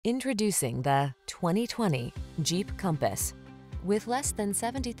Introducing the 2020 Jeep Compass. With less than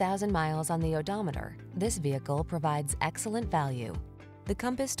 70,000 miles on the odometer, this vehicle provides excellent value. The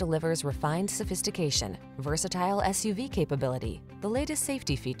Compass delivers refined sophistication, versatile SUV capability, the latest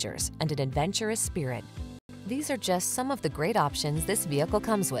safety features, and an adventurous spirit. These are just some of the great options this vehicle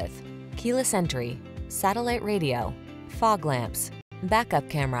comes with: keyless entry, satellite radio, fog lamps, backup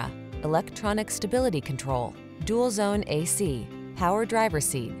camera, electronic stability control, dual zone AC, power driver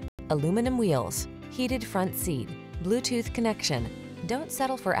seat, aluminum wheels, heated front seat, Bluetooth connection. Don't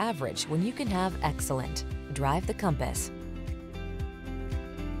settle for average when you can have excellent. Drive the Compass.